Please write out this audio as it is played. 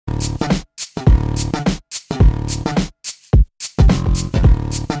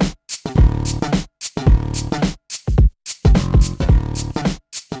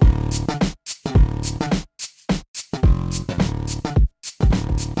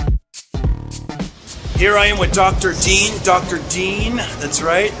Here I am with Dr. Dean. Dr. Dean, that's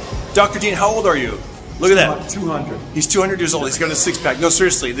right. Dr. Dean, how old are you? Look at that. 200. He's 200 years old. He's got a six-pack. No,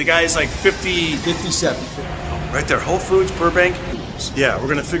 seriously, the guy's like 50. 57. Right there, Whole Foods, Burbank. Yeah, we're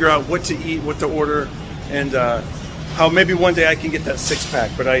gonna figure out what to eat, what to order, and how maybe one day I can get that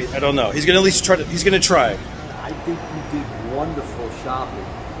six-pack, but I don't know. He's gonna at least try to, he's gonna try. I think you did wonderful shopping.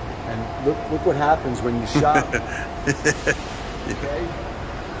 And look what happens when you shop. Okay?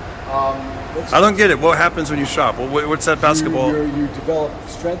 I don't get it. What happens when you shop? What's that basketball? You develop,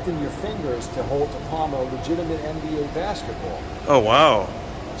 strengthen your fingers to hold the palm of legitimate NBA basketball. Oh, wow.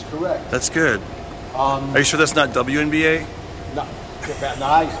 That's correct. That's good. Are you sure that's not WNBA? No.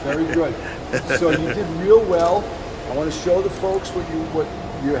 Nice. Very good. So you did real well. I want to show the folks how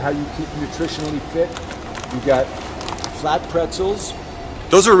you keep nutritionally fit. You got flat pretzels.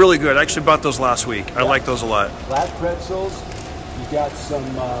 Those are really good. I actually bought those last week. I like those a lot. Flat pretzels. You got some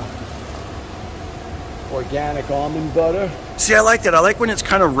organic almond butter. See, I like that. I like when it's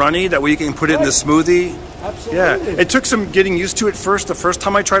kind of runny. That way you can put it in the smoothie. Absolutely. Yeah. It took some getting used to it first. The first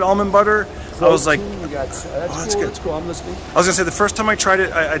time I tried almond butter, I was like, that's cool. That's cool. I'm listening. I was going to say, the first time I tried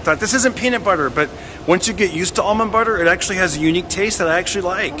it, I thought, this isn't peanut butter. But once you get used to almond butter, it actually has a unique taste that I actually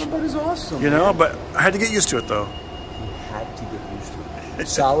like. Almond butter is awesome. You know, but I had to get used to it, though. You had to get used to it.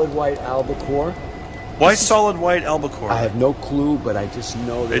 Solid white albacore. Why solid white albacore? I have no clue, but I just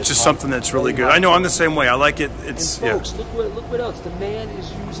know that it's just something that's really good. I know I'm the same way. I like it. It's and folks, look what else. The man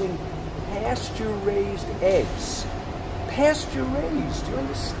is using pasture-raised eggs. Pasture-raised. Do you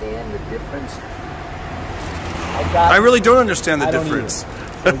understand the difference? I really don't understand the difference.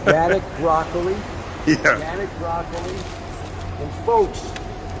 Organic broccoli. Yeah. Organic broccoli. And folks,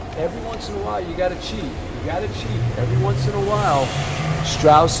 every once in a while you gotta cheat. You gotta cheat. Every once in a while.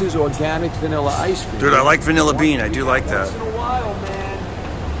 Strauss's organic vanilla ice cream. Dude, I like vanilla bean. I do like that. Once in a while, man.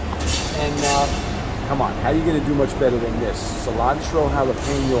 And come on, how are you going to do much better than this? Cilantro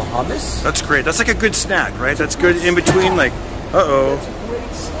jalapeno hummus? That's great. That's like a good snack, right? That's good in between, like, uh-oh. That's a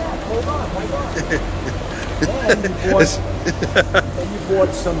great snack. Hold on. And you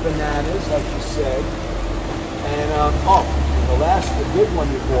bought some bananas, like you said. And, the big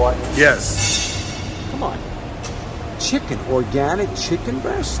one you bought. Yes. Come on. Chicken, organic chicken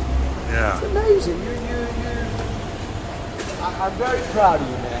breast. Yeah. It's amazing. I'm very proud of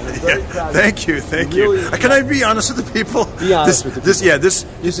you, man. I'm very proud Thank you. Really, Can I be honest with the people? Be honest with the people.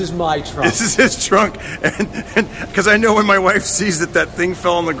 This is my trunk. This is his trunk, and because I know when my wife sees that thing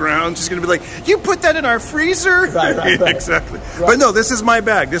fell on the ground, she's gonna be like, "You put that in our freezer?" Right. Exactly. Right. But no, this is my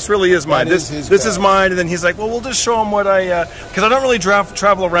bag. This really is mine. This is mine. And then he's like, "Well, we'll just show him what because I don't really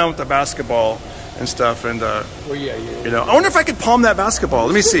travel around with the basketball and stuff." And you know, I wonder if I could palm that basketball.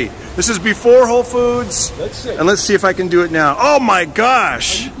 Let me see. This is before Whole Foods. Let's see. And let's see if I can do it now. Oh my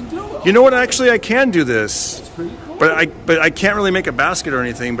gosh! You can do it. You know what? Actually, I can do this. That's pretty cool. But I can't really make a basket or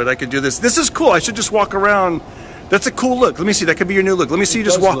anything. But I could do this. This is cool. I should just walk around. That's a cool look. Let me see. That could be your new look. Let me see you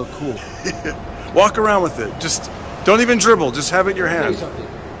just walk. Look cool. Walk around with it. Just don't even dribble. Just have it in your hand.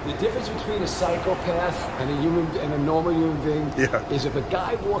 The difference between a psychopath and a normal human being is if a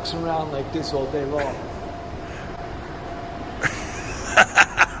guy walks around like this all day long.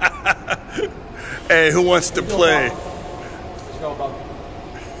 Hey, who wants to play? Let's go, Bob.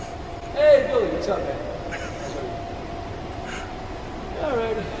 Hey, Billy, what's up, man? All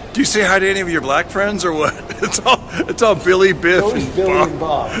right. Do you say hi to any of your black friends or what? It's all Billy, Biff, always and Billy Bob. And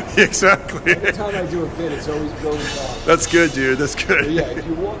Bob. Exactly. Every time I do a bit, it's always Billy and Bob. That's good, dude. That's good. But yeah, if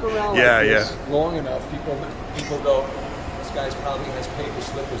you walk around like this long enough, people go, this guy probably has paper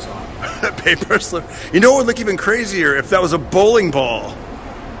slippers on. Paper slip. You know what would look even crazier if that was a bowling ball?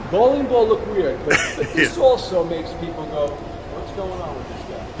 Bowling ball look weird, but this also makes people go, what's going on with this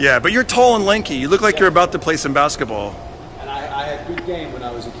guy? Yeah, but you're tall and lanky. You look like you're about to play some basketball. And I had good game when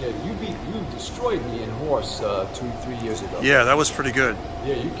I was a kid. You destroyed me in horse 2-3 years ago. Yeah, that was pretty good.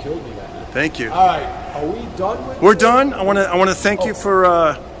 Yeah, you killed me that night. Thank you. All right, are we done with We're done. I want to thank you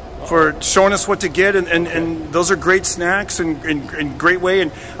for showing us what to get, and those are great snacks and great way.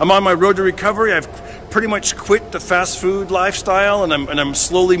 And I'm on my road to recovery. I've pretty much quit the fast food lifestyle, and I'm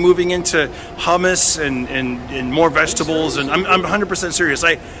slowly moving into hummus and more vegetables. And I'm 100% serious.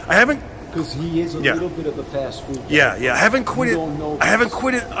 I haven't. Because he is a little bit of a fast food guy. Yeah. I haven't quit it. I haven't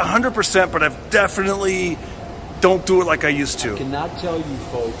quit it 100%, but I've definitely don't do it like I used to. I cannot tell you,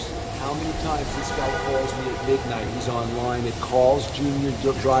 folks, how many times this guy calls me at midnight. He's online at Carl's Jr.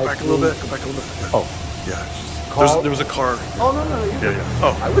 Drive-Thru. Go back a little bit. Oh, yeah. There was a car. Oh, no. Yeah.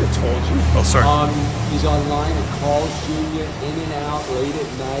 Oh. I would have told you. Oh, sorry. He's online at Carl's Jr. in and out late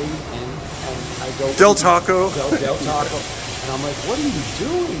at night, and I go... Del Taco. Del Taco. And I'm like, what are you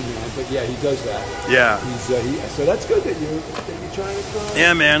doing, man? But yeah, he does that. Yeah. So that's good that you're trying to.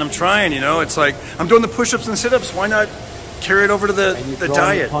 Yeah, man, I'm trying. You know, it's like I'm doing the push-ups and sit-ups. Why not carry it over to the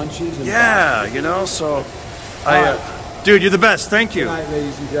diet? Punches and yeah, you know. So, dude, you're the best. Thank you. Good night,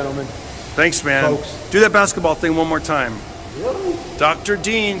 ladies and gentlemen. Thanks, man. Folks. Do that basketball thing one more time. Really? Dr.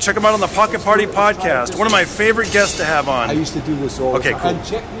 Dean, check him out on the Pocket Party podcast. One of my favorite guests to have on. I used to do this all the time. Cool. And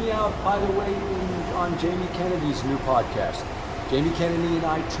check me out, by the way, on Jamie Kennedy's new podcast. Jamie Kennedy and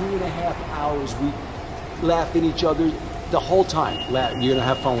I, 2.5 hours, we laugh at each other the whole time. You're going to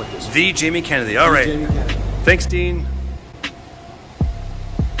have fun with this. The Jamie Kennedy. All right. Jamie Kennedy. Thanks, Dean.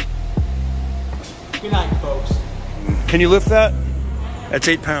 Good night, folks. Can you lift that? That's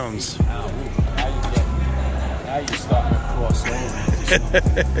 8 pounds. Now you're starting to cross over.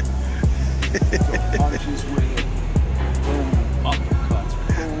 Punches with it. Boom. Uppercuts.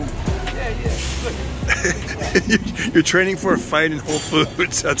 Boom. Yeah. You're training for a fight in Whole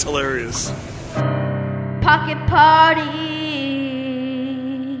Foods. That's hilarious. Pocket Party.